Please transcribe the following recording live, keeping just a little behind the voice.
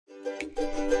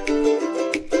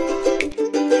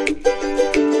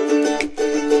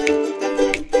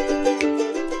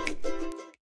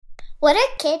What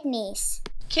are kidneys?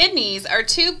 Kidneys are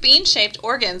two bean-shaped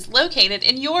organs located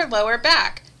in your lower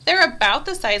back. They're about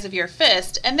the size of your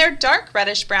fist and they're dark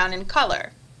reddish-brown in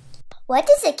color. What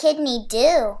does a kidney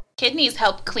do? Kidneys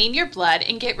help clean your blood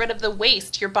and get rid of the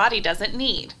waste your body doesn't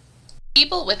need.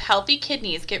 People with healthy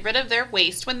kidneys get rid of their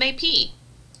waste when they pee.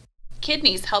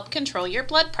 Kidneys help control your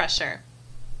blood pressure.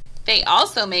 They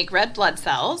also make red blood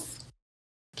cells,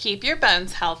 keep your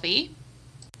bones healthy,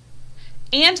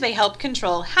 and they help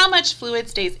control how much fluid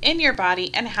stays in your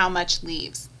body and how much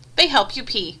leaves. They help you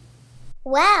pee.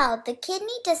 Wow, the kidney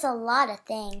does a lot of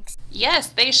things. Yes,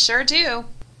 they sure do.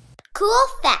 Cool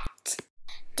fact.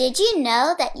 Did you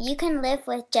know that you can live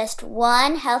with just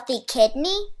one healthy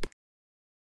kidney?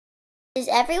 Does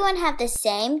everyone have the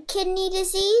same kidney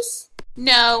disease?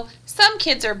 No, some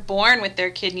kids are born with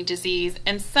their kidney disease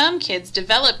and some kids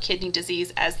develop kidney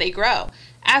disease as they grow.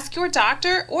 Ask your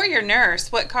doctor or your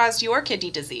nurse what caused your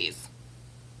kidney disease.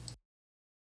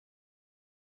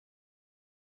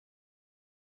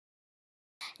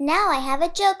 Now I have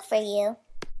a joke for you.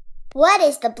 What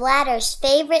is the bladder's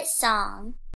favorite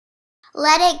song?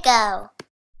 Let it go.